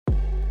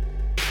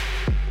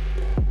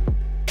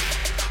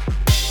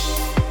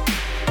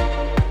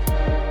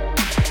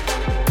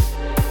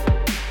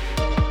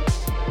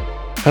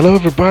Hello,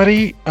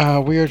 everybody.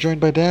 We are joined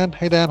by Dan.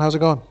 Hey, Dan, how's it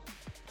going?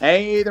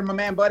 Hey there, my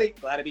man, buddy.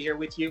 Glad to be here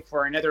with you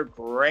for another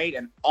great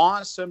and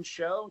awesome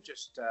show.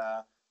 Just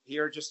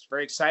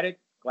very excited.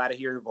 Glad to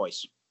hear your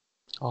voice.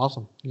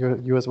 Awesome.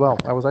 You as well.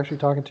 I was actually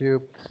talking to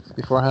you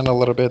beforehand a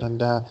little bit,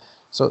 and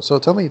so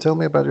tell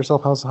me about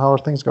yourself. How are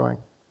things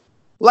going?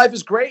 Life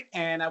is great,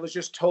 and I was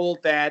just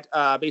told that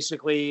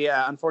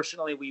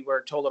unfortunately, we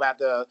were told about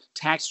the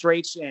tax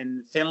rates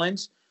in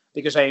Finland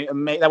because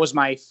that was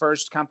my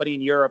first company in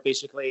Europe,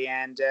 basically,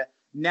 and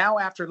now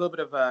after a little bit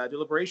of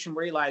deliberation,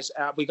 we realized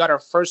we got our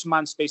first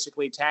month's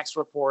basically tax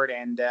report,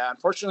 and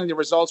unfortunately, the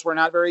results were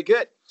not very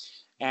good.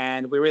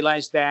 And we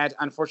realized that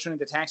unfortunately,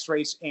 the tax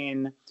rates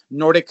in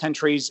Nordic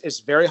countries is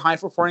very high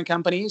for foreign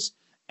companies.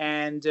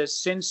 And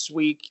since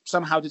we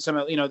somehow did a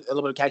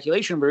little bit of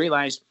calculation, we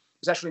realized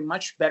it's actually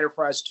much better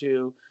for us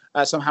to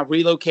somehow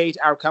relocate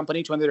our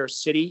company to another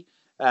city,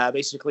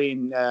 basically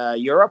in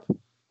Europe.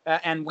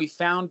 And we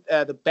found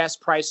the best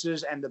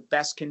prices and the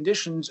best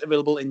conditions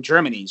available in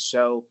Germany.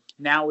 So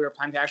now we're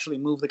planning to actually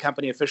move the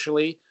company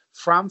officially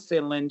from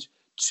Finland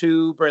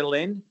to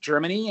Berlin,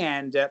 Germany.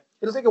 And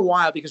it'll take a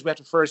while because we have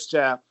to first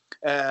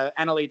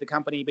annulate the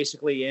company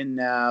basically in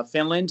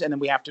Finland, and then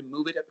we have to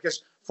move it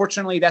because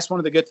fortunately, that's one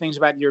of the good things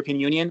about the European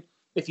Union.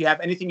 If you have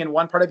anything in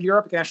one part of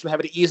Europe, you can actually have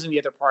it easily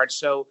in the other part.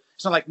 So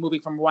it's not like moving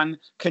from one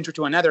country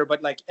to another,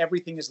 but like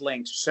everything is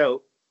linked.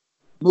 So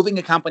moving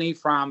a company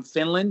from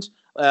Finland,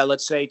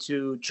 let's say,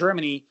 to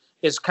Germany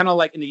is kind of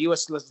like in the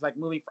U.S. It's like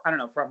moving, I don't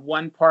know, from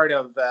one part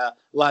of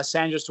Los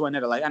Angeles to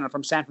another. Like I don't know,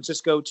 from San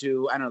Francisco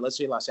to I don't know, let's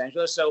say Los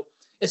Angeles. So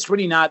it's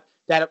really not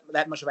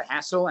that much of a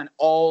hassle, and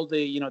all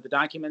the the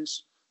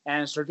documents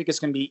and certificates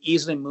can be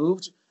easily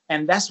moved.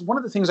 And that's one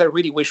of the things I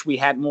really wish we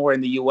had more in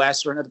the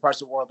U.S. or in other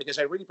parts of the world, because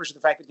I really appreciate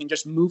the fact that we can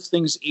just move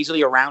things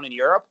easily around in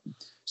Europe.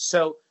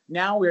 So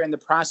now we're in the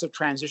process of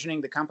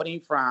transitioning the company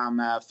from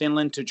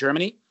Finland to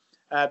Germany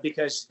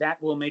because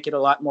that will make it a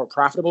lot more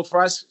profitable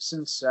for us.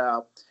 Since,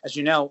 as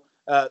you know,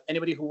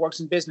 anybody who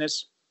works in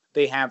business,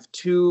 they have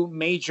two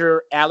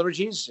major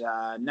allergies.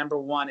 Number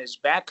one is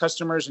bad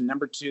customers, and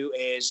number two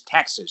is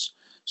taxes.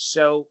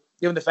 So,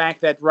 given the fact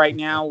that right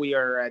now we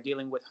are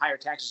dealing with higher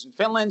taxes in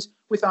Finland,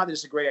 we thought it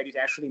was a great idea to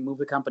actually move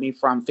the company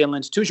from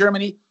Finland to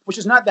Germany, which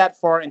is not that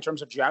far in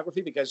terms of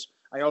geography because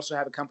I also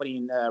have a company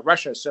in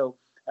Russia. So,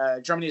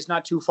 Germany is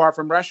not too far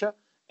from Russia,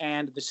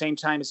 and at the same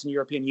time, it's in the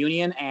European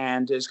Union,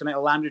 and it's going to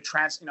allow me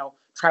to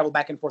travel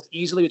back and forth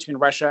easily between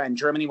Russia and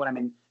Germany when I'm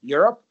in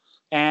Europe.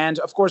 And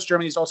of course,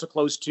 Germany is also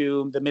close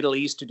to the Middle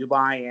East, to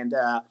Dubai, and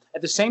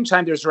at the same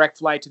time, there's direct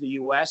flight to the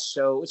U.S.,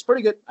 so it's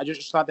pretty good. I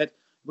just thought that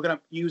we're going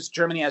to use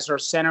Germany as our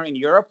center in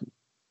Europe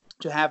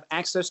to have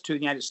access to the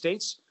United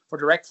States for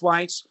direct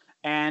flights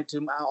and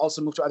to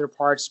also move to other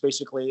parts,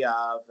 basically,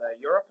 of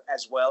Europe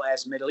as well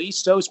as Middle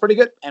East. So it's pretty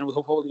good, and we're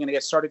hopefully going to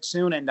get started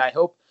soon, and I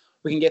hope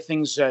we can get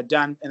things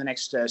done in the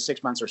next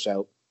 6 months or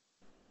so.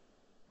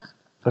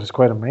 That is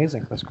quite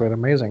amazing. That's quite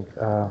amazing.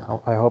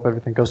 I hope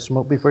everything goes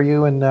smoothly for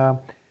you, and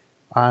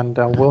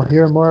we'll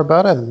hear more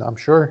about it, I'm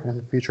sure,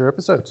 in future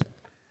episodes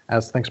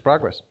as things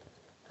progress.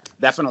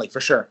 Definitely,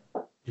 for sure.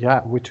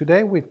 Yeah,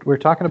 we're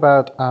talking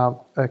about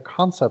a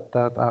concept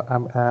that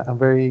I'm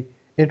very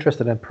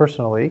interested in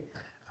personally,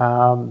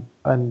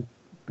 and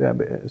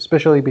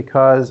especially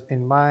because,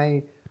 in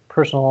my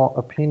personal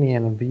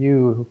opinion and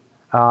view,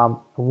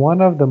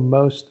 one of the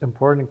most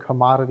important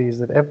commodities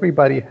that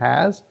everybody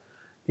has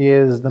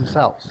is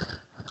themselves,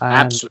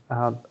 and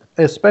Absolutely.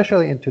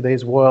 especially in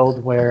today's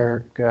world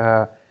where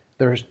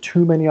there's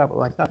too many,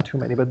 like not too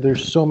many, but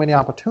there's so many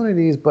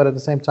opportunities, but at the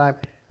same time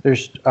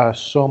there's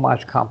so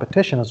much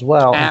competition as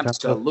well in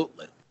terms of,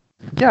 Absolutely.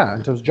 yeah,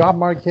 in terms of job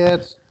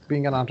markets,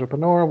 being an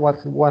entrepreneur,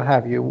 what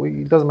have you.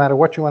 It doesn't matter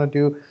what you want to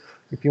do.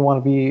 If you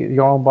want to be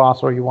your own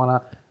boss or you want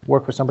to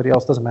work for somebody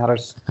else, doesn't matter.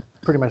 It's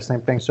pretty much the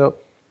same thing. So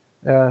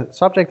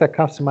subject that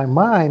comes to my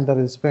mind that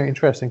is very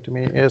interesting to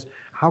me is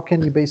how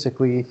can you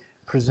basically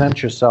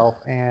present yourself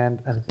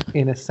and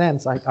in a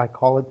sense, I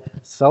call it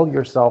sell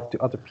yourself to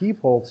other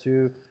people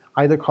to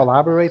either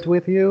collaborate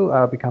with you,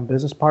 become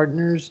business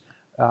partners,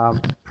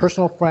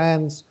 personal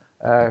friends,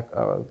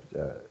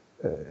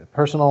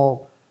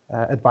 personal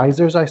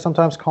advisors, I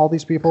sometimes call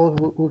these people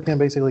who can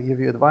basically give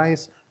you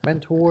advice,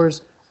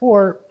 mentors,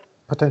 or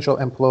potential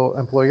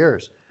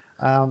employers.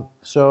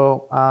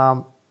 So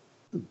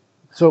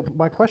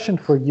my question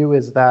for you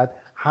is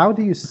that how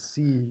do you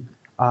see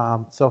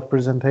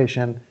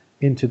self-presentation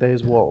in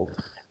today's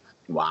world?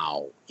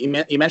 Wow.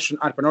 You mentioned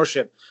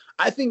entrepreneurship.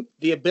 I think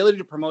the ability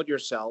to promote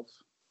yourself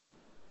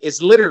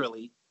is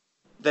literally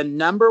the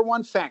number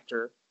one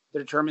factor that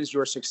determines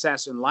your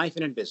success in life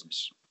and in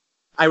business.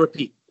 I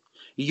repeat,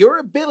 your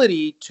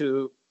ability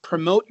to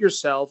promote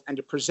yourself and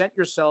to present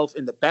yourself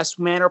in the best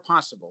manner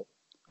possible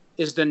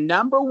is the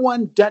number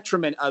one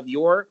detriment of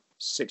your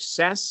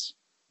success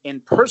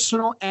in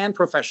personal and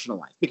professional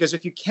life. Because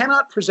if you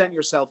cannot present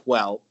yourself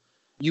well,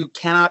 you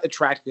cannot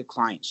attract good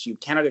clients. You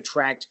cannot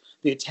attract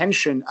the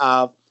attention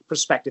of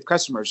prospective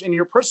customers. In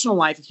your personal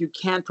life, if you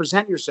can't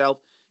present yourself,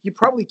 you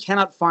probably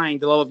cannot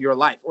find the love of your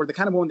life or the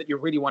kind of woman that you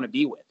really want to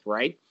be with,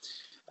 right?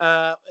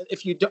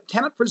 if you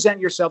cannot present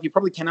yourself, you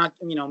probably cannot,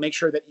 make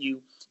sure that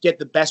you get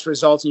the best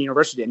results in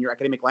university and your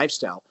academic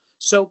lifestyle.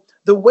 So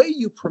the way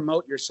you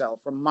promote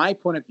yourself, from my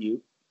point of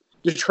view,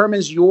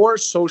 determines your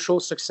social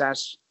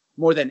success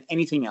more than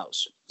anything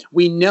else.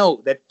 We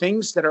know that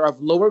things that are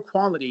of lower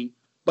quality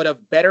but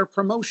of better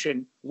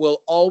promotion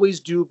will always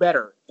do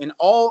better in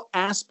all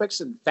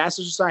aspects and facets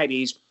of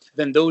societies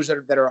than those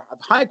that are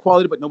of high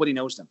quality but nobody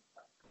knows them.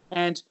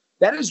 And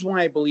that is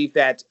why I believe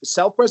that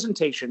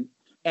self-presentation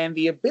and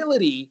the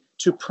ability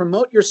to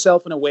promote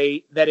yourself in a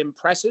way that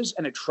impresses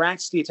and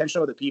attracts the attention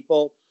of other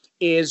people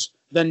is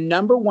the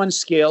number one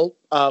skill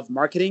of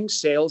marketing,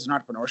 sales, and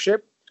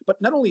entrepreneurship.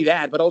 But not only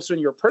that, but also in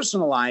your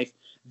personal life,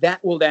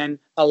 that will then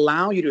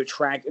allow you to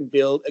attract and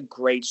build a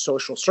great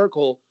social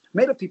circle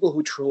made of people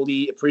who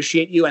truly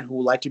appreciate you and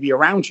who like to be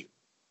around you.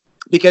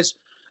 Because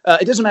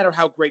it doesn't matter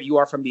how great you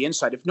are from the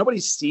inside. If nobody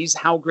sees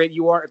how great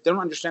you are, if they don't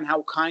understand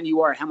how kind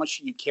you are and how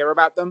much you care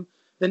about them,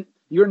 then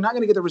you're not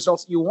going to get the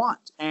results you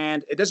want.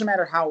 And it doesn't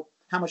matter how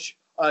much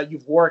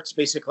you've worked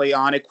basically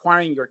on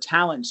acquiring your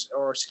talents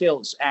or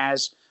skills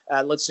as,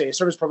 let's say, a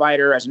service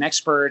provider, as an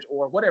expert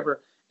or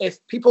whatever.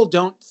 If people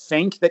don't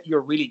think that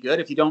you're really good,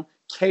 if you don't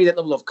carry that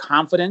level of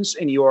confidence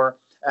in your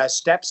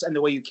steps and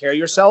the way you carry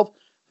yourself,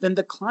 then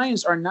the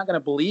clients are not going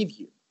to believe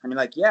you. I mean,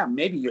 like, yeah,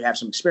 maybe you have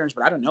some experience,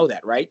 but I don't know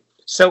that, right?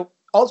 So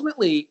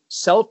ultimately,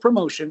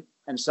 self-promotion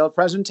and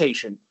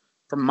self-presentation,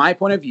 from my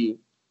point of view,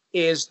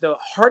 is the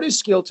hardest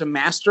skill to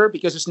master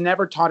because it's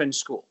never taught in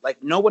school. Like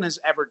we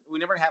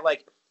never had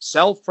like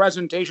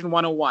self-presentation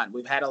 101.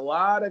 We've had a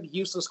lot of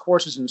useless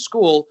courses in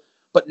school,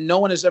 but no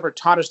one has ever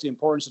taught us the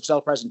importance of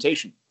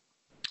self-presentation.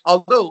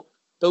 Although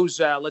those,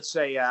 let's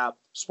say,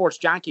 sports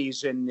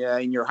jockeys in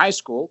your high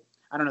school,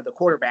 I don't know, the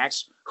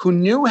quarterbacks who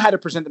knew how to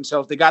present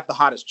themselves, they got the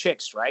hottest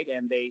chicks, right?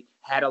 And they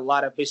had a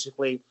lot of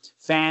basically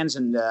fans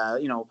and,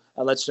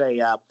 let's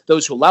say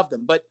those who loved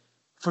them. But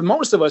for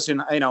most of us,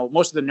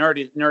 most of the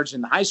nerds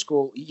in the high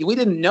school, we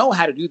didn't know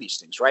how to do these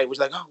things, right? It was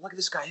like, oh, look at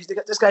this guy.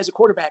 This guy's a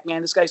quarterback,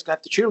 man. This guy's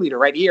got the cheerleader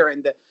right here.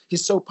 And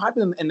he's so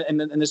popular in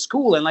the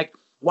school. And like,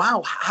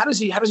 wow, how does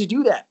he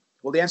do that?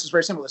 Well, the answer is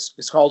very simple.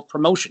 It's called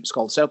promotion. It's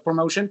called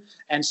self-promotion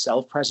and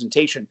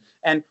self-presentation.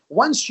 And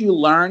once you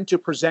learn to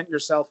present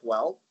yourself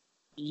well,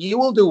 you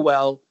will do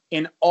well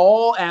in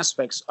all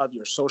aspects of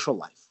your social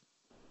life.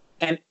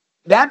 And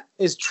that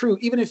is true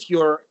even if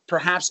you're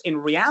perhaps in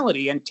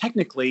reality and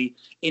technically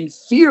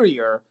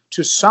inferior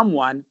to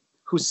someone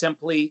who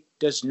simply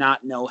does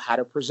not know how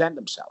to present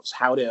themselves,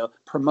 how to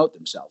promote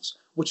themselves,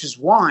 which is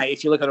why,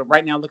 if you look at it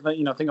right now,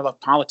 think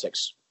about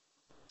politics.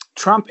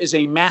 Trump is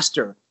a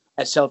master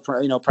at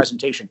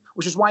presentation,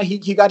 which is why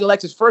he got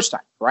elected first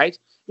time, right?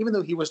 Even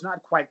though he was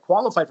not quite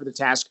qualified for the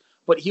task,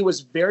 but he was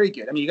very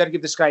good. I mean, you got to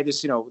give this guy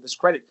this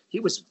credit. He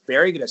was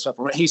very good at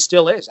self-promotion. He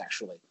still is,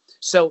 actually.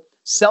 So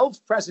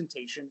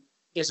self-presentation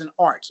is an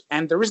art.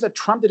 And the reason that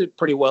Trump did it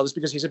pretty well is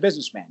because he's a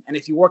businessman. And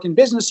if you work in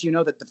business, you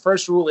know that the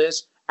first rule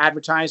is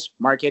advertise,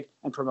 market,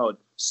 and promote.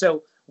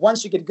 So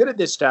once you get good at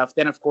this stuff,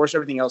 then, of course,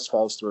 everything else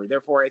falls through.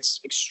 Therefore, it's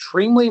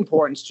extremely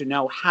important to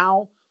know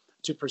how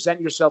to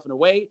present yourself in a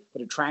way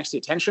that attracts the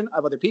attention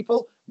of other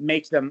people,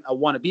 make them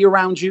want to be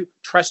around you,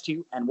 trust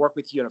you, and work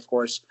with you, and, of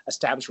course,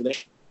 establish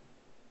relationships.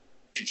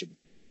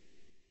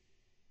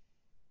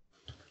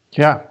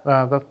 Yeah,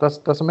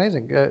 that's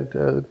amazing.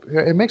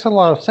 It makes a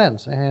lot of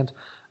sense, and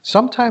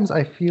sometimes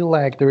I feel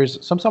like there is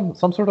some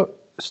sort of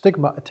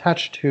stigma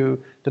attached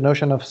to the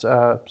notion of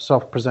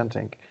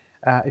self-presenting.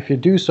 If you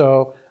do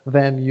so,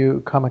 then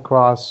you come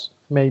across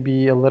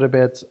maybe a little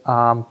bit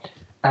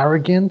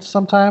arrogant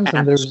sometimes,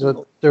 and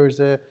there's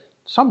a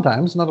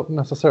sometimes, not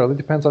necessarily,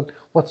 depends on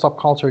what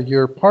subculture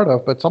you're part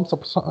of, but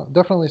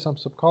definitely some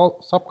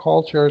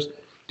subcultures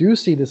do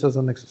see this as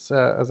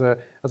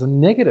a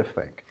negative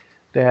thing,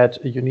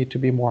 that you need to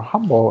be more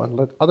humble and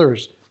let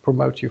others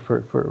promote you.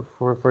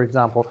 For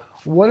example,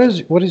 what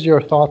is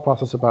your thought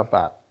process about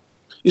that?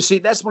 You see,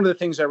 that's one of the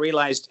things I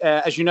realized.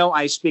 As you know,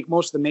 I speak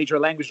most of the major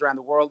languages around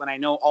the world, and I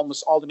know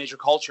almost all the major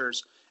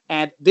cultures.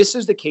 And this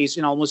is the case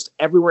in almost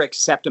everywhere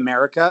except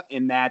America,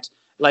 in that,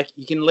 like,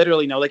 you can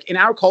literally know, like, in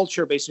our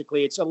culture,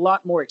 basically, it's a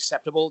lot more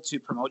acceptable to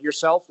promote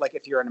yourself, like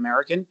if you're an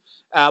American.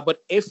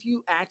 But if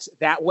you act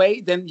that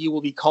way, then you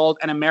will be called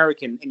an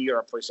American in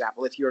Europe, for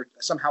example. If you're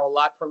somehow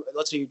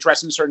let's say you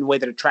dress in a certain way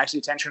that attracts the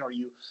attention, or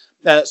you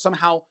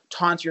somehow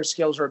taunt your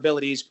skills or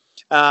abilities.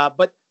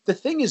 But the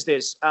thing is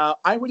this,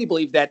 I really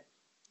believe that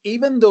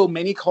even though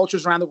many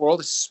cultures around the world,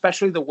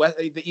 especially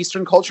the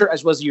Eastern culture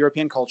as well as the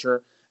European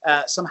culture,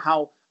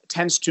 somehow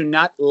tends to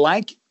not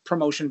like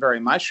promotion very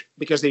much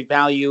because they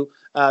value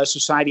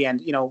society,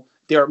 and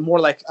they're more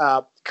like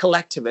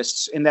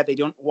collectivists in that they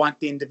don't want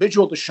the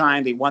individual to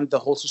shine, they want the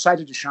whole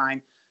society to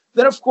shine.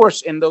 Then, of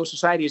course, in those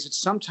societies, it's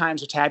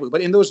sometimes a taboo.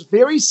 But in those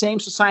very same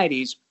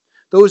societies,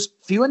 those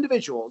few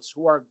individuals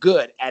who are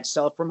good at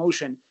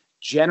self-promotion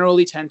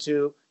generally tend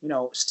to,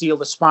 steal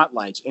the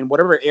spotlight in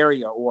whatever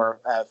area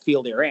or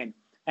field they're in.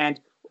 And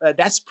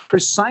that's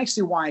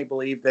precisely why I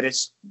believe that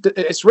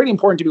it's really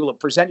important to be able to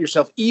present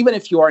yourself, even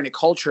if you are in a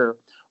culture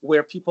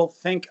where people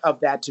think of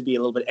that to be a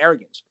little bit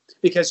arrogant.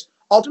 Because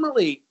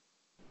ultimately,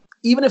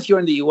 even if you're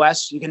in the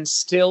US, you can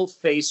still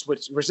face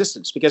with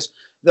resistance because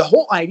the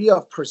whole idea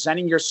of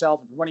presenting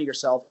yourself and running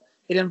yourself,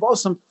 it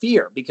involves some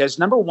fear because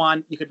number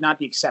one, you could not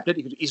be accepted,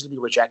 you could easily be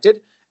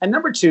rejected. And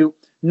number two,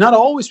 not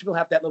always people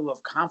have that level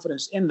of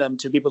confidence in them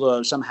to be able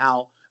to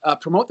somehow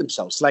promote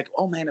themselves. Like,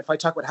 oh man, if I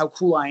talk about how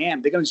cool I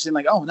am, they're going to seem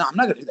like, oh no, I'm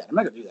not going to do that. I'm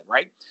not going to do that,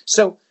 right?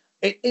 So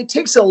it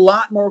takes a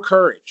lot more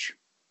courage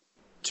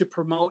to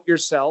promote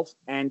yourself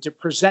and to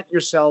present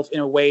yourself in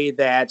a way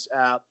that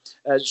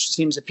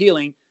seems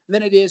appealing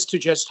than it is to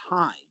just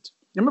hide.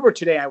 I remember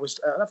today, I was,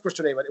 of course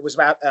today, but it was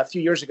about a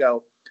few years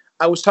ago,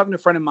 I was talking to a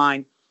friend of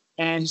mine,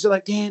 and he said,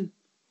 like, Dan,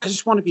 I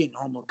just want to be a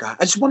normal guy.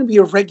 I just want to be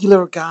a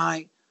regular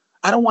guy.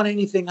 I don't want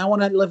anything. I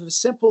want to live a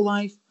simple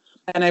life,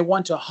 and I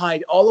want to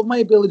hide all of my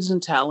abilities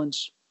and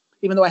talents,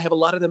 even though I have a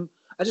lot of them.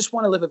 I just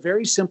want to live a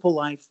very simple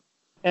life.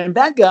 And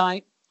that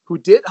guy who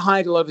did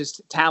hide a lot of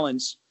his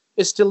talents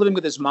is still living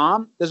with his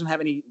mom, doesn't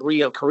have any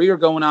real career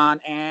going on,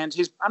 and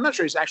I'm not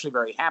sure he's actually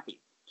very happy.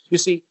 You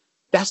see,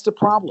 that's the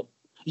problem.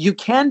 You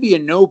can be a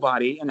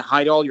nobody and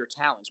hide all your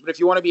talents, but if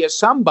you want to be a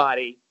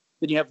somebody,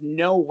 then you have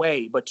no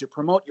way but to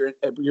promote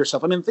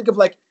yourself. I mean, think of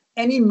like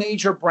any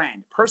major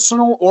brand,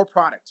 personal or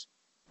product.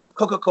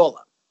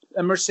 Coca-Cola,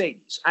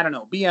 Mercedes, I don't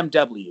know,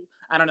 BMW,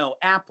 I don't know,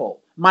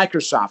 Apple,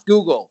 Microsoft,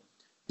 Google.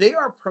 They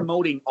are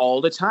promoting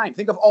all the time.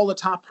 Think of all the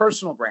top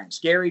personal brands,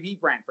 Gary Vee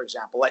brand, for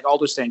example, like all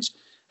those things.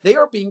 They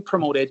are being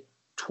promoted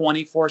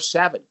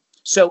 24/7.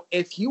 So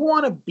if you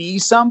want to be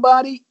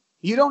somebody,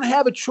 you don't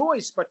have a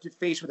choice but to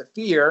face with the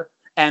fear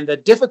and the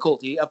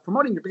difficulty of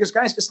promoting you. Because,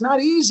 guys, it's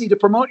not easy to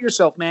promote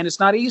yourself, man. It's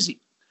not easy.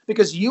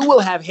 Because you will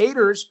have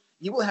haters.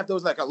 You will have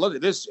those like, oh, look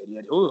at this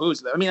idiot.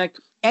 I mean, like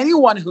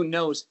anyone who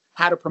knows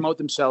how to promote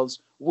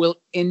themselves will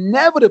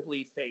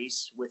inevitably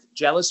face with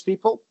jealous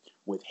people,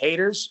 with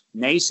haters,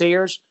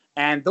 naysayers,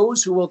 and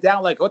those who will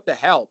doubt, like, what the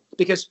hell?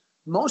 Because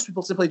most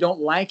people simply don't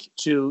like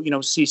to,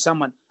 see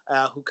someone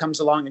who comes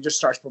along and just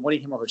starts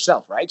promoting him or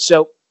herself, right?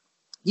 So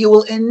you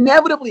will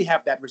inevitably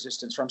have that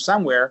resistance from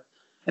somewhere.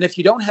 And if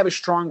you don't have a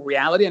strong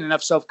reality and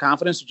enough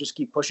self-confidence to just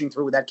keep pushing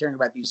through without caring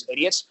about these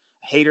idiots,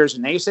 haters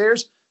and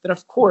naysayers, then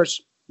of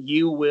course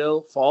you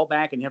will fall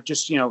back and you have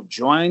just,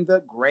 join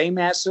the gray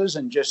masses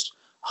and just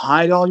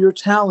hide all your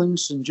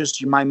talents and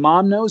just, my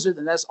mom knows it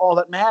and that's all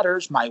that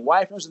matters. My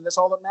wife knows it and that's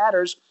all that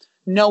matters.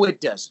 No, it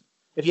doesn't.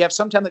 If you have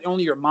some talent that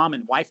only your mom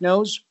and wife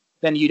knows,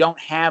 then you don't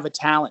have a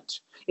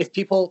talent. If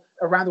people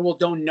around the world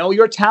don't know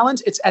your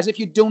talent, it's as if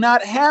you do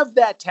not have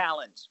that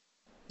talent.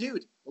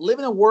 Dude, we're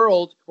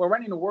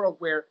running in a world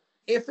where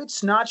if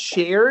it's not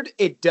shared,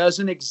 it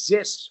doesn't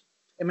exist.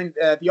 I mean,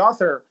 the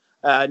author,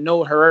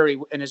 Noah Harari,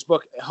 in his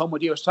book, Homo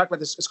Deus, talked about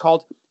this. It's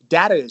called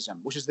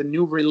Dadaism, which is the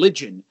new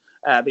religion,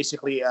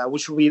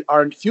 which will be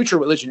our future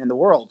religion in the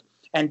world.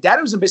 And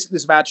Dadaism basically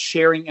is about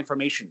sharing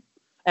information.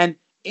 And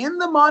in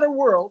the modern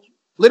world,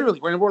 literally,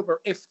 we're in a world where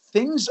if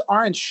things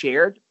aren't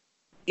shared,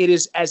 it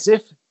is as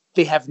if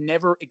they have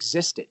never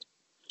existed.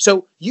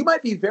 So you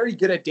might be very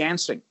good at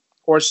dancing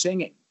or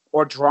singing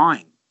or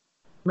drawing.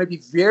 You might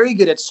be very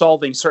good at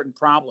solving certain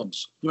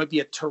problems. You might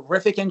be a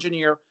terrific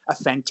engineer, a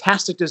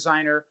fantastic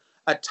designer,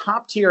 a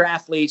top-tier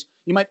athlete.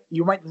 You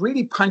might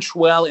really punch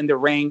well in the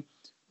ring.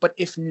 But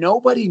if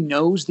nobody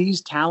knows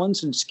these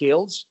talents and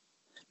skills,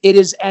 it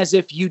is as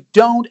if you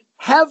don't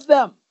have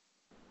them.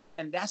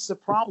 And that's the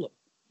problem.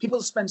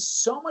 People spend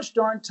so much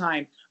darn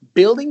time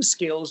building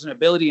skills and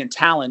ability and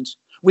talent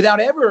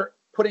without ever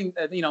putting,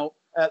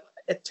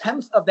 a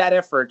tenth of that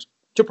effort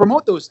to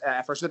promote those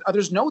efforts so that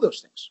others know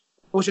those things,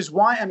 which is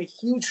why I'm a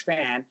huge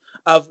fan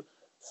of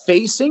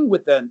facing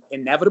with the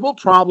inevitable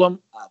problem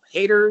of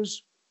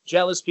haters,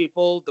 jealous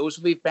people, those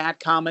who leave bad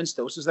comments,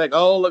 those who's like,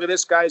 oh, look at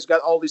this guy, he's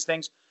got all these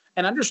things.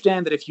 And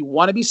understand that if you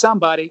want to be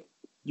somebody,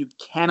 you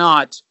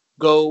cannot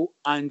go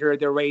under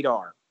the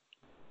radar.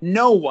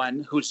 No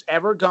one who's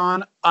ever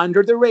gone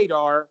under the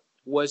radar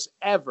was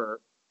ever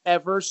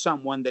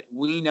someone that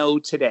we know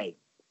today.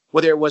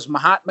 Whether it was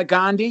Mahatma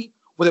Gandhi,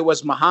 whether it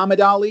was Muhammad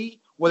Ali,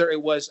 whether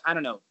it was,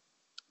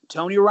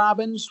 Tony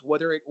Robbins,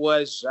 whether it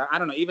was,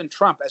 even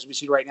Trump, as we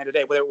see right now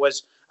today, whether it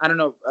was,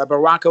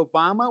 Barack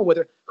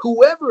Obama,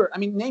 whoever,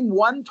 name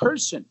one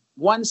person,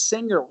 one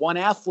singer, one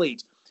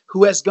athlete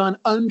who has gone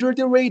under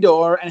the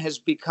radar and has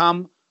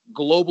become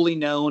globally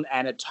known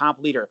and a top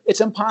leader.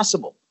 It's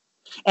impossible.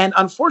 And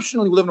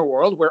unfortunately, we live in a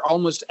world where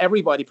almost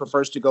everybody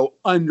prefers to go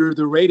under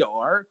the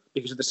radar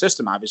because of the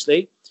system,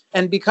 obviously.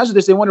 And because of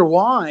this, they wonder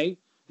why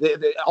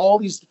all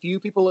these few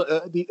people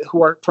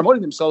who are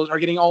promoting themselves are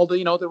getting all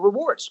the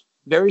rewards.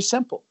 Very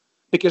simple.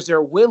 Because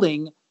they're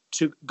willing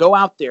to go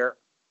out there,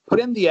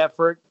 put in the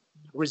effort,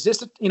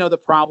 resist, the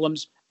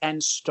problems,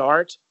 and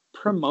start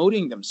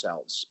promoting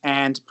themselves.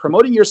 And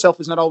promoting yourself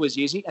is not always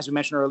easy. As we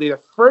mentioned earlier,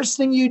 the first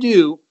thing you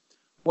do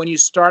when you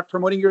start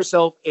promoting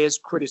yourself is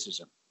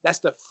criticism. That's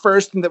the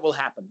first thing that will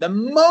happen. The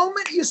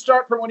moment you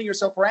start promoting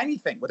yourself for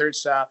anything, whether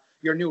it's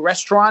your new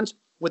restaurant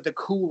with the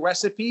cool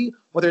recipe,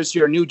 whether it's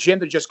your new gym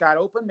that just got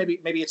open, maybe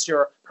it's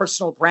your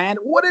personal brand,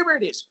 whatever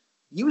it is,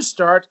 you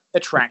start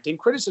attracting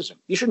criticism.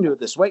 You shouldn't do it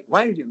this way.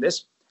 Why are you doing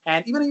this?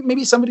 And even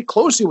maybe somebody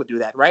close to you would do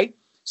that, right?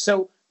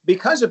 So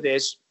because of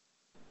this,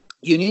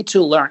 you need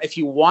to learn. If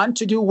you want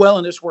to do well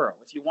in this world,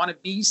 if you want to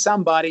be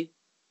somebody,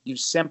 you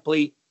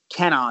simply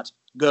cannot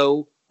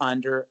go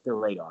under the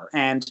radar.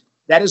 And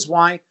that is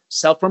why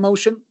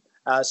self-promotion,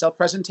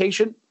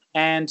 self-presentation,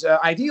 and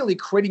ideally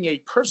creating a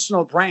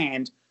personal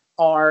brand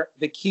are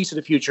the keys to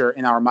the future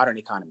in our modern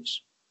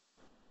economies.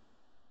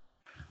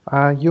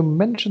 You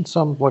mentioned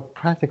some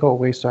practical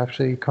ways to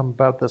actually come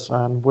about this,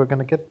 and we're going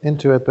to get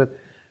into it. But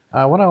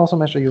I want to also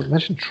mention, you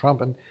mentioned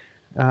Trump,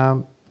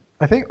 and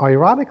I think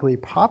ironically,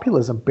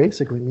 populism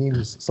basically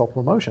means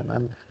self-promotion,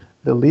 and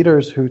the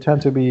leaders who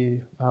tend to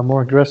be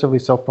more aggressively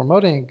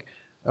self-promoting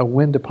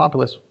win the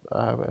populist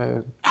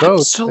vote.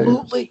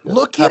 Absolutely.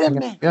 Look at him,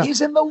 man. Yeah.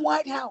 He's in the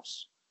White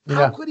House.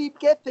 How could he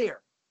get there?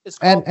 It's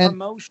called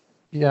promotion.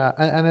 Yeah,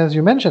 and as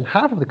you mentioned,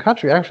 half of the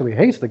country actually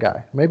hates the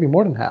guy, maybe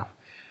more than half.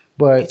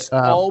 But it's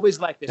always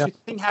like this. Yeah. You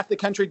think half the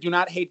country do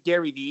not hate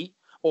Gary Vee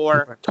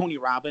or Tony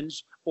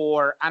Robbins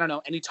or, I don't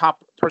know, any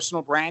top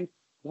personal brand?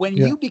 When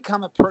you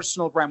become a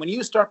personal brand, when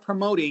you start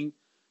promoting,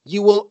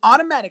 you will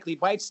automatically,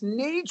 by its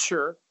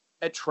nature,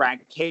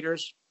 attract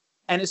haters.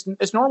 And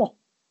it's normal.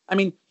 I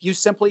mean, you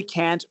simply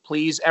can't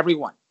please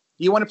everyone.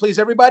 You want to please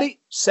everybody?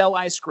 Sell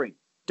ice cream.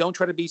 Don't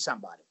try to be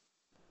somebody.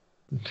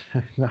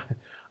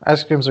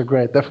 Ice creams are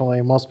great.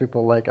 Definitely, most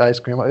people like ice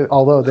cream.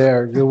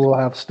 Although you will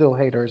have still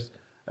haters.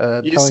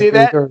 You see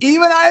that?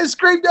 Even ice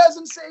cream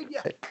doesn't save you.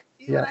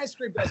 Even ice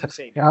cream doesn't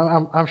save you.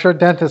 I'm sure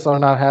dentists are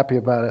not happy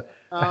about it.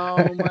 Oh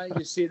my!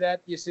 You see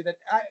that? You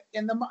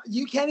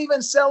you can't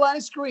even sell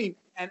ice cream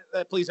and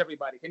please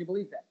everybody. Can you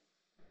believe that?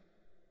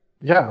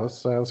 Yeah, it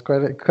was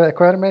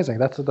quite amazing.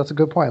 That's a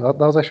good point. That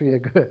was actually a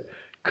good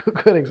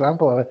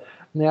example of it.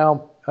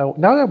 Now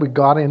that we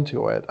got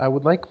into it, I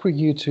would like for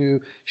you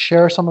to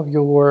share some of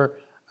your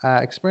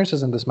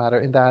experiences in this matter.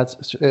 In that,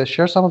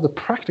 share some of the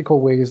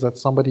practical ways that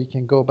somebody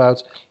can go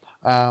about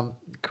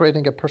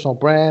creating a personal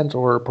brand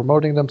or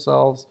promoting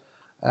themselves.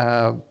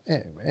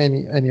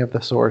 Any of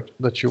the sort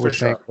that you would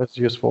think is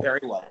useful.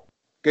 Very well.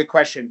 Good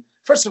question.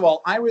 First of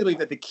all, I really believe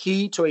that the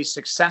key to a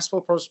successful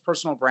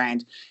personal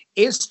brand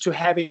is to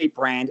have a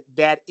brand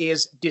that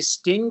is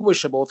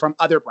distinguishable from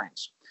other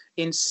brands.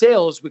 In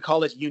sales, we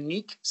call it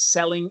unique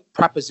selling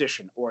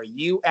proposition, or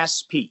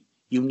USP,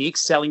 unique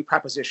selling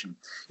proposition.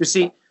 You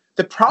see,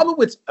 the problem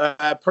with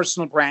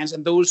personal brands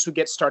and those who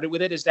get started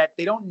with it is that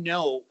they don't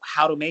know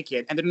how to make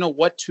it and they don't know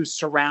what to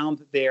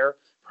surround their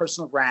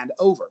personal brand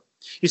over.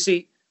 You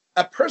see,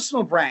 a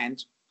personal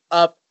brand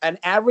of an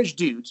average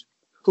dude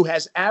who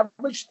has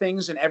average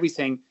things and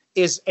everything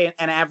is an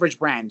average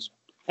brand.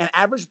 And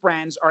average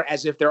brands are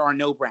as if there are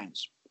no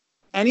brands.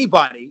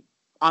 Anybody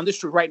on the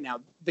street right now,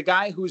 the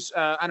guy who's,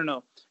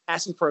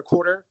 asking for a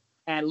quarter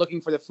and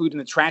looking for the food in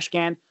the trash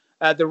can,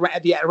 the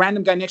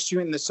random guy next to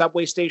you in the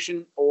subway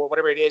station or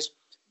whatever it is,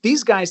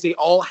 these guys, they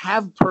all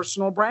have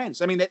personal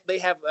brands. I mean, they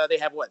have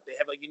what? They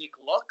have a unique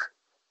look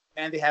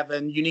and they have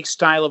a unique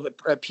style of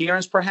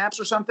appearance perhaps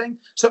or something.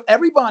 So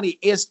every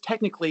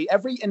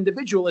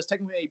individual is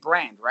technically a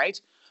brand, right?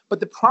 But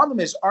the problem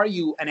is, are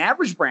you an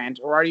average brand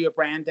or are you a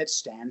brand that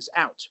stands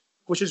out?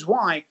 Which is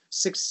why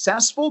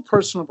successful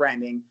personal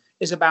branding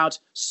is about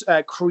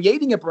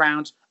creating a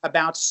brand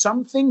about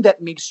something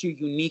that makes you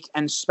unique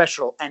and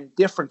special and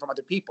different from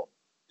other people.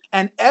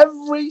 And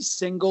every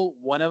single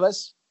one of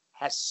us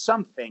has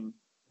something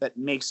that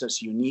makes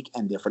us unique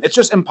and different. It's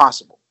just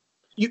impossible.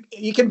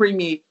 You can bring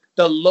me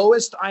the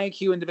lowest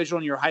IQ individual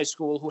in your high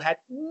school who had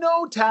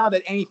no talent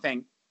at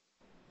anything.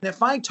 And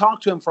if I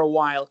talk to him for a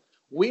while,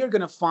 we are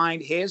going to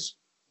find his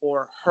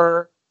or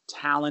her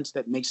talent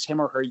that makes him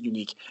or her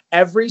unique.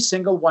 Every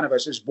single one of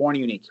us is born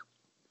unique.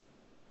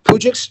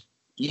 Pujiks,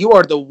 you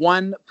are the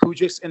one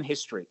Pujiks in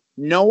history.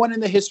 No one in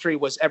the history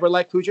was ever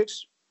like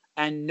Pujiks,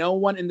 and no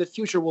one in the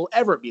future will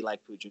ever be like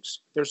Pujiks.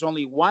 There's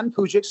only one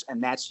Pujiks,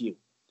 and that's you.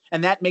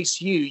 And that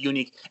makes you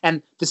unique.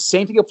 And the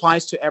same thing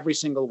applies to every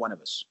single one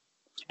of us.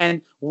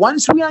 And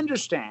once we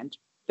understand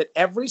that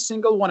every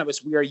single one of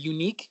us, we are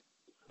unique,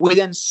 we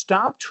then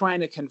stop trying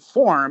to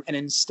conform and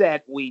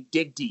instead we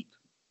dig deep.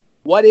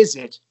 What is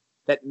it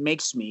that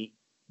makes me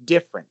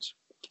different?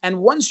 And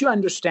once you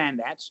understand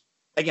that,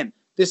 again,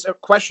 this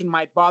question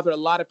might bother a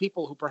lot of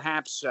people who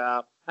perhaps,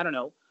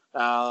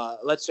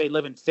 let's say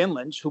live in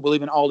Finland, who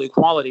believe in all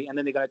equality, and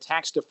then they're going to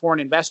tax the foreign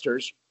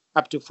investors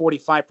up to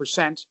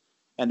 45%,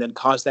 and then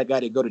cause that guy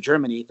to go to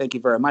Germany. Thank you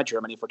very much,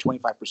 Germany, for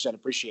 25%.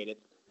 Appreciate it.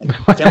 And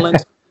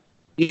Finland,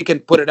 you can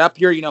put it up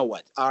here. You know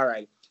what? All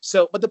right.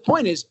 So, but the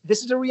point is,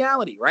 this is a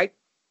reality, right?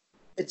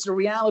 It's a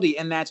reality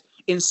in that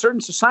in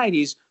certain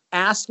societies,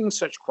 asking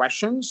such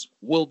questions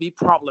will be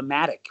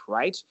problematic,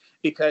 right?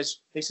 Because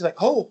they say like,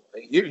 oh,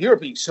 you're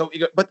being so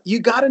eager. But you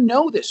got to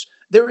know this.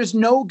 There is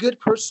no good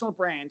personal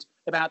brand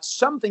about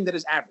something that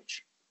is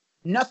average.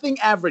 Nothing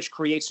average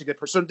creates a good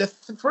person. So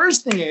the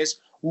first thing is,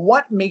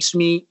 what makes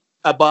me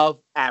above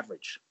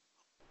average?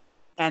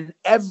 And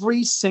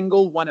every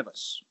single one of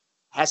us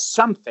has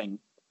something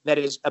that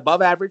is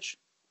above average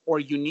or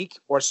unique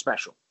or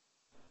special.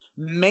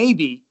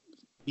 Maybe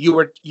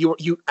you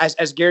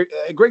as Gary,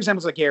 a great example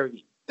is like Gary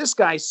Vee. This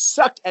guy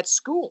sucked at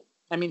school.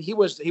 I mean, he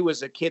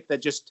was a kid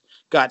that just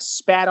got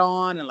spat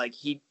on, and like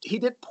he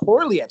did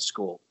poorly at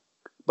school,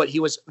 but he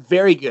was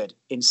very good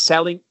in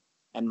selling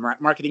and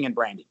marketing and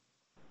branding.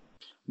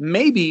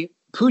 Maybe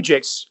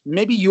Pujix,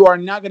 maybe you are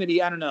not going to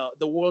be, I don't know,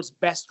 the world's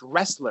best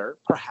wrestler,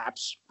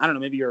 perhaps. I don't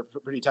know, maybe you're a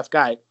pretty tough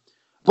guy.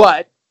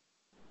 But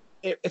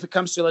if it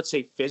comes to, let's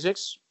say,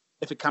 physics,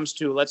 if it comes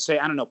to, let's say,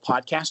 I don't know,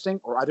 podcasting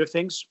or other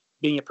things,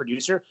 being a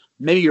producer,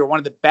 maybe you're one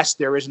of the best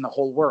there is in the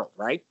whole world,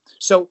 right?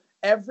 So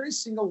every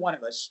single one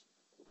of us,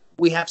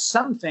 we have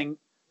something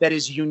that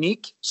is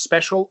unique,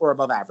 special, or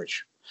above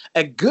average.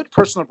 A good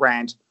personal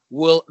brand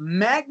will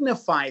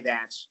magnify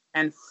that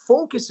and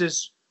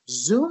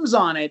zooms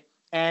on it,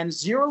 and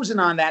zeroes in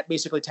on that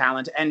basically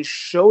talent and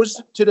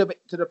shows to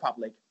the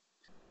public.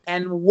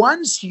 And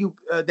once you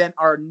then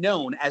are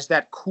known as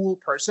that cool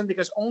person,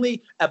 because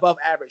only above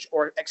average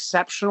or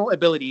exceptional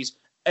abilities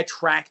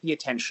attract the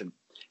attention.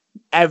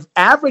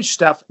 Average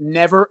stuff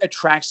never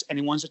attracts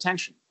anyone's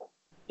attention.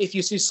 If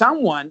you see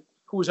someone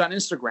who's on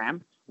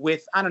Instagram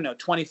with, I don't know,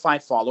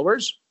 25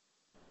 followers,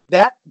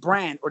 that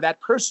brand or that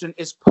person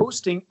is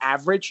posting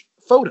average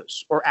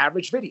photos or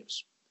average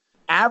videos.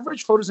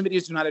 Average photos and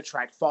videos do not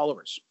attract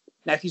followers.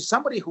 Now, if you're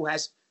somebody who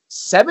has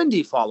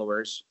 70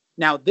 followers,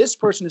 now this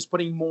person is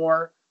putting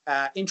more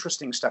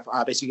interesting stuff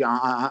basically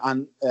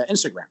on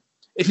Instagram.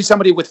 If you're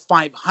somebody with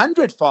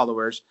 500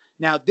 followers,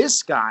 now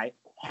this guy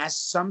has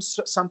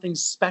something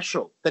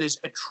special that is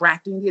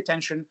attracting the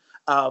attention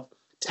of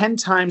 10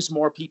 times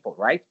more people,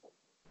 right?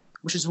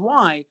 Which is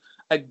why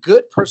a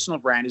good personal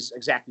brand is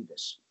exactly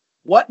this.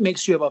 What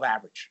makes you above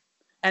average?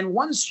 And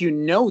once you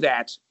know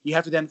that, you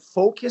have to then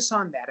focus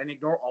on that and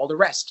ignore all the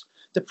rest.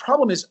 The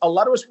problem is a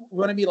lot of us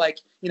want to be like,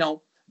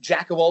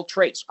 jack of all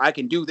trades. I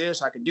can do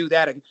this, I can do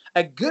that.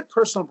 A good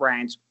personal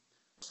brand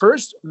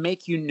first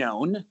make you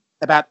known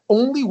about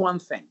only one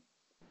thing.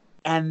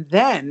 And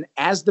then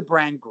as the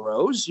brand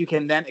grows, you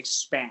can then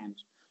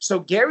expand. So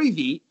Gary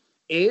Vee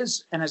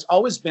is and has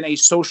always been a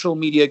social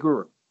media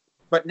guru.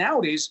 But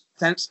nowadays,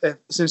 since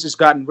it's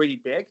gotten really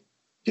big,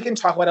 he can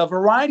talk about a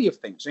variety of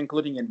things,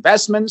 including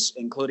investments,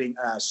 including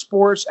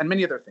sports, and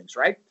many other things,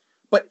 right?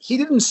 But he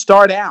didn't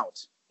start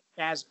out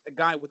as a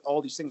guy with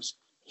all these things.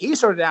 He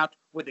started out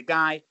with a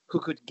guy who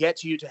could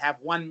get you to have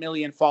 1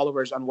 million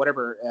followers on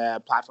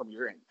whatever platform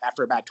you're in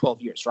after about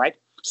 12 years, right?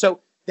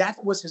 So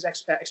that was his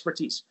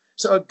expertise.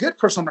 So a good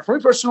personal brand, for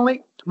me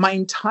personally, my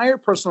entire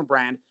personal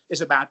brand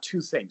is about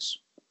two things.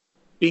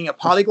 Being a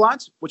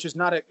polyglot, which is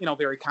not a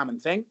very common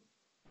thing,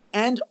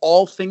 and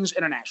all things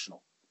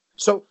international.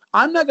 So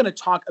I'm not going to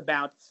talk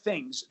about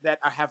things that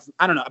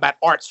about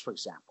arts, for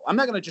example. I'm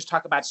not going to just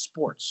talk about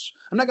sports.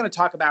 I'm not going to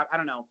talk about,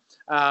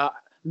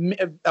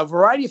 a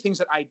variety of things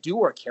that I do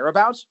or care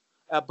about,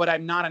 but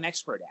I'm not an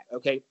expert at,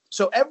 okay?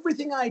 So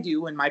everything I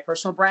do in my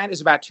personal brand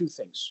is about two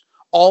things.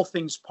 All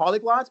things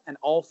polyglot and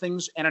all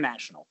things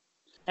international.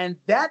 And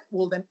that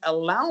will then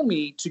allow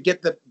me to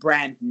get the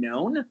brand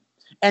known.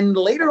 And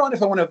later on,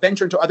 if I want to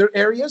venture into other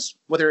areas,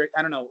 whether,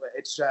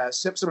 it's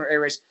similar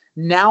areas,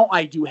 now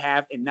I do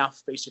have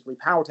enough basically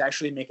power to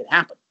actually make it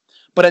happen.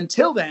 But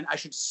until then, I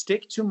should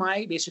stick to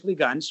my basically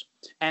guns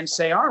and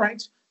say, all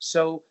right,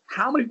 so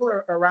how many people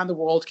around the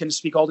world can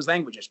speak all these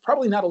languages?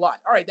 Probably not a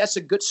lot. All right, that's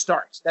a good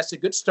start. That's a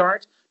good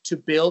start to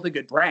build a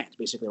good brand,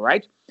 basically,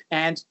 right?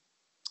 And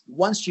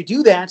once you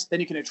do that, then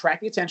you can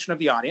attract the attention of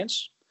the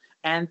audience.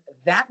 And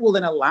that will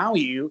then allow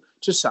you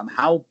to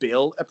somehow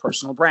build a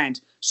personal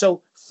brand.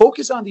 So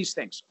focus on these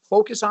things.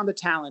 Focus on the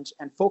talent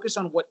and focus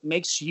on what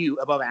makes you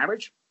above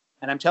average.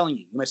 And I'm telling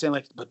you, you might say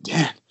like, but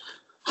Dan,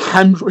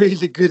 I'm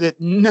really good at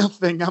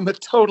nothing. I'm a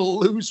total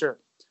loser.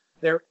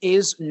 There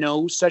is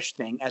no such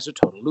thing as a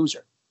total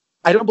loser.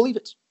 I don't believe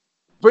it.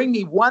 Bring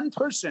me one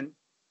person,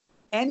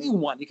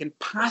 anyone you can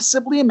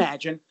possibly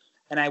imagine,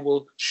 and I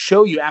will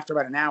show you after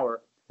about an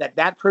hour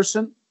that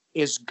person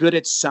is good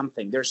at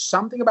something. There's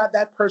something about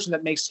that person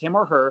that makes him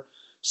or her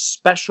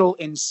special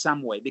in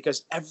some way,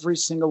 because every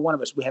single one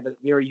of us, we have a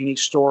very unique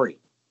story.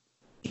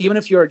 Even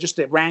if you're just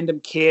a random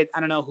kid,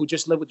 who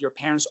just lived with your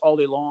parents all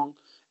day long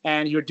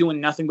and you're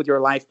doing nothing with your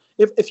life.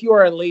 If you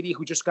are a lady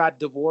who just got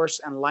divorced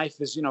and life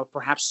is,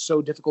 perhaps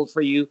so difficult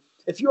for you.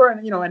 If you are,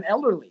 an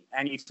elderly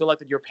and you feel like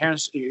that your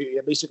parents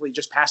basically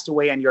just passed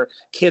away and your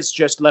kids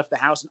just left the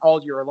house and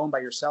all you're alone by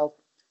yourself,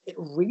 it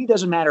really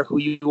doesn't matter who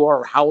you are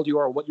or how old you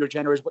are, or what your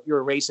gender is, what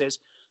your race is.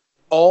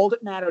 All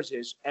that matters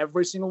is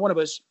every single one of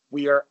us,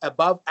 we are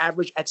above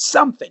average at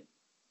something.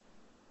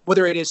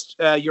 Whether it is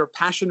your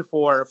passion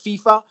for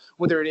FIFA,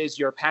 whether it is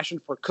your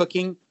passion for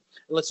cooking,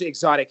 let's say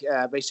exotic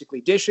basically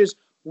dishes,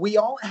 we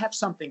all have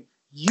something.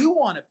 You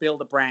want to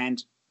build a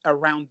brand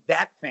around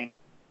that thing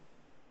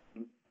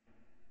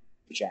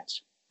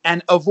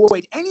and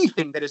avoid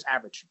anything that is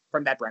average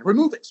from that brand.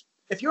 Remove it.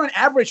 If you're an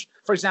average,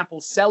 for example,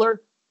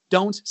 seller,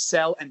 don't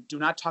sell and do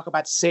not talk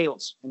about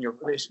sales in your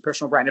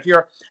personal brand. If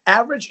you're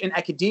average in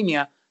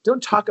academia,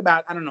 don't talk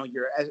about,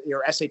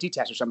 your SAT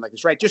test or something like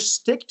this, right? Just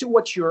stick to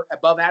what you're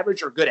above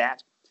average or good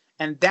at.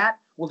 And that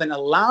will then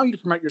allow you to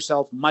promote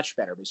yourself much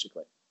better,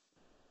 basically.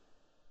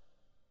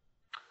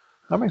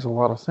 That makes a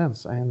lot of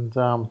sense. And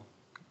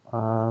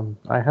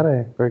I had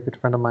a very good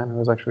friend of mine who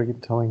was actually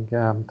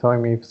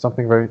telling me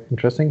something very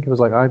interesting. He was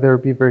like, either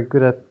be very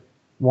good at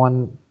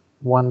one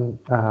one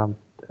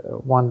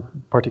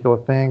one particular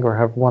thing, or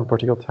have one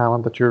particular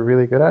talent that you're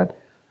really good at,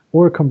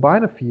 or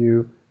combine a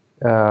few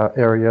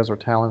areas or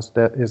talents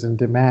that is in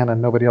demand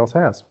and nobody else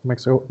has.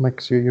 Makes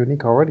you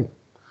unique already.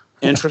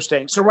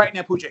 Interesting. So right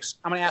now, Pujix,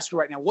 I'm going to ask you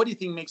right now, what do you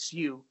think makes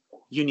you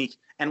unique,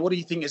 and what do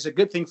you think is a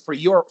good thing for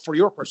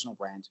your personal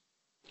brand?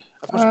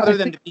 Of course, other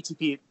than the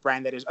BTP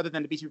brand, that is, other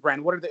than the BTP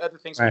brand, what are the other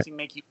things that you think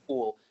make you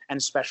cool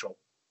and special?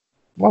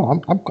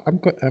 Well,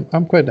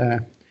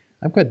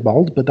 I'm quite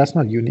bald, but that's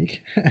not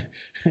unique.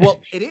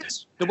 Well, it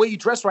is. The way you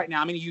dress right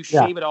now, I mean, you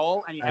shave it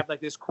all and you have like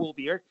this cool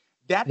beard.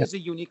 That is a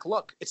unique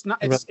look. It's not.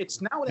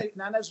 It's nowadays,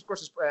 not as, of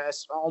course,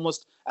 as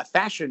almost a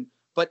fashion,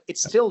 but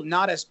it's still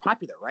not as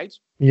popular, right?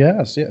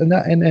 Yes, yeah,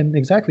 and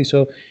exactly.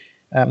 So,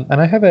 and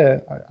I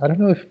don't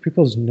know if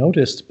people's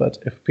noticed, but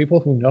if people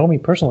who know me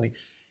personally,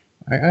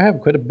 I have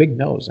quite a big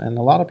nose, and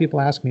a lot of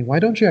people ask me, why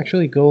don't you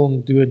actually go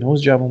and do a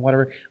nose job and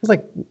whatever? I was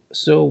like,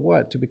 so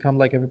what? To become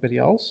like everybody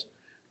else? I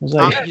was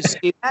like, you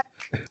see that?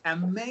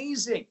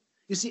 Amazing.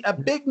 You see, a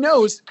big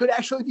nose could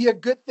actually be a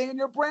good thing in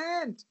your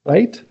brand,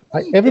 right?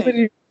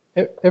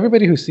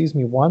 Everybody who sees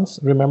me once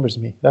remembers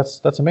me.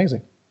 That's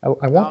amazing. I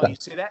want that. You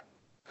see that?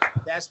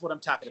 That's what I'm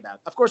talking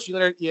about. Of course,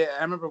 I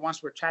remember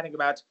once we were chatting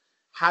about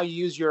how you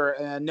use your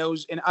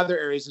nose in other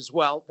areas as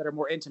well that are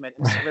more intimate,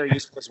 and it's very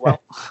useful as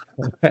well.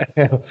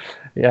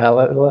 Yeah,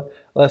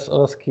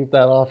 let's keep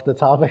that off the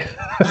topic.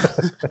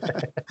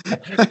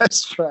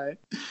 That's right,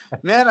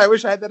 man. I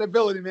wish I had that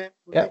ability, man.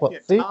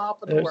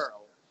 Top of the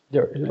world.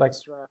 You're like,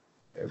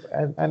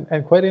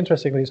 and quite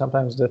interestingly,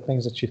 sometimes the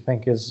things that you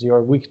think is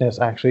your weakness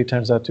actually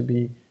turns out to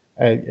be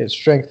a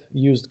strength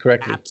used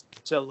correctly.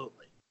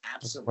 Absolutely.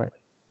 Right.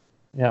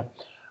 Yeah.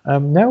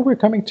 Now we're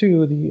coming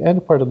to the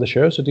end part of the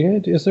show. So,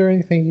 is there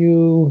anything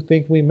you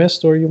think we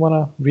missed or you want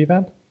to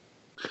revamp?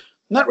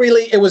 Not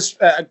really. It was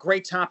a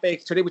great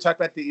topic. Today we talked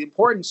about the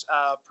importance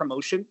of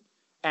promotion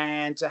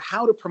and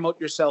how to promote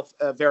yourself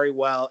very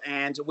well.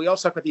 And we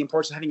also talked about the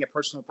importance of having a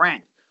personal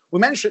brand. We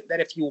mentioned that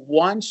if you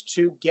want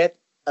to get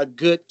a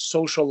good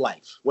social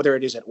life, whether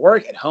it is at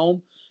work, at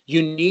home,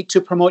 you need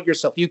to promote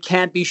yourself. You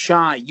can't be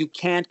shy. You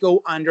can't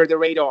go under the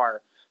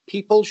radar.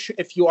 People,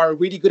 if you are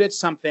really good at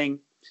something,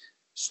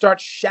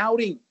 start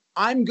shouting,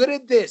 I'm good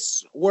at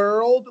this.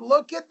 World,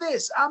 look at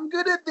this. I'm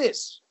good at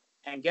this.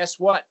 And guess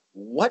what?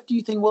 What do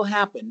you think will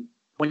happen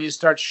when you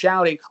start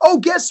shouting, oh,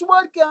 guess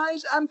what,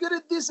 guys? I'm good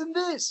at this and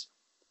this.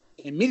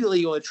 Immediately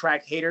you'll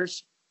attract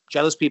haters,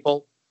 jealous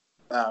people,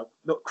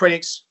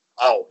 critics.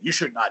 Oh, you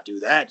should not do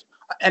that.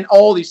 And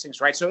all these things,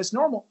 right? So it's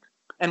normal.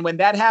 And when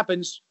that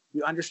happens,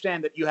 you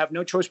understand that you have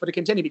no choice but to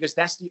continue, because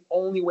that's the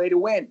only way to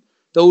win.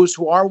 Those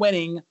who are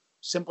winning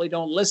simply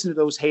don't listen to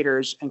those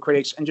haters and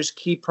critics and just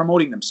keep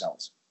promoting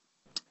themselves.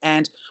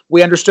 And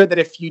we understood that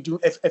if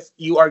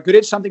you are good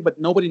at something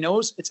but nobody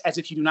knows, it's as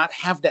if you do not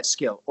have that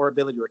skill or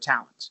ability or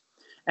talent.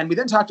 And we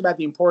then talked about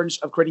the importance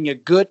of creating a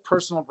good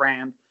personal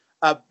brand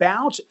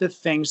about the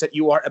things that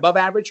you are above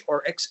average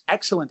or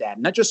excellent at,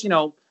 not just,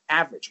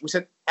 average. We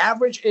said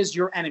average is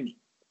your enemy.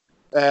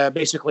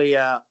 Basically,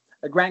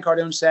 Grant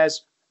Cardone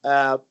says,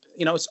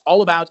 it's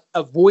all about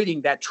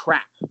avoiding that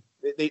trap.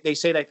 They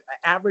say that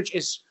average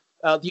is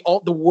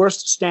the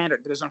worst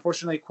standard that is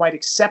unfortunately quite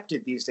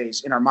accepted these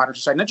days in our modern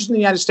society, not just in the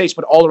United States,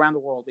 but all around the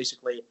world,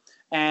 basically.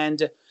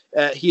 And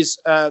he's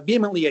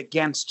vehemently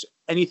against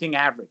anything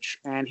average.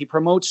 And he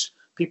promotes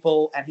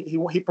people, and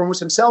he promotes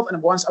himself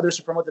and wants others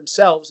to promote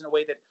themselves in a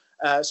way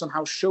that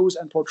somehow shows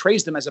and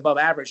portrays them as above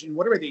average in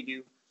whatever they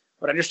do.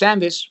 But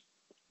understand this.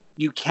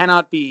 You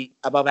cannot be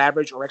above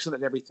average or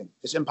excellent at everything.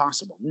 It's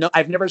impossible. No,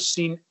 I've never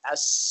seen a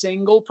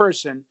single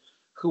person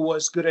who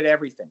was good at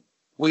everything.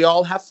 We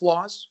all have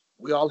flaws.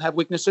 We all have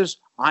weaknesses.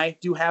 I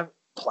do have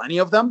plenty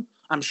of them.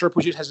 I'm sure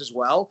Pujit has as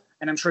well.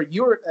 And I'm sure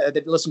you're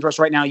that listen to us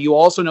right now, you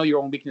also know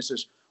your own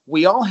weaknesses.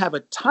 We all have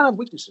a ton of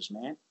weaknesses,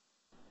 man.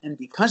 And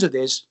because of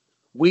this,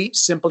 we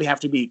simply have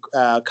to be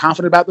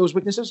confident about those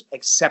weaknesses,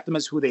 accept them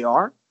as who they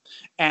are.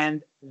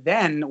 And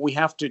then we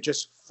have to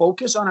just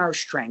focus on our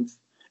strength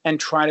and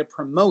try to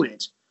promote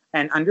it,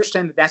 and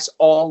understand that that's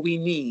all we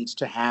need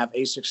to have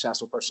a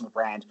successful personal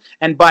brand.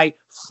 And by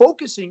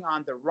focusing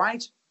on the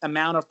right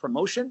amount of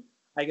promotion,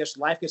 I guess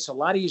life gets a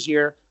lot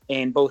easier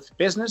in both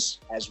business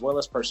as well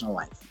as personal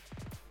life.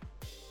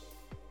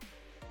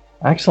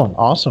 Excellent.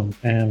 Awesome.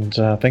 And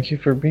thank you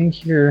for being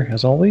here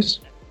as always.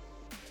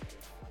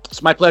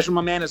 It's my pleasure,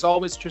 my man. As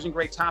always, choosing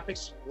great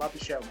topics. Love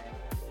the show, man.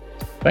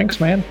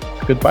 Thanks, man.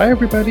 Goodbye,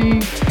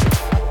 everybody.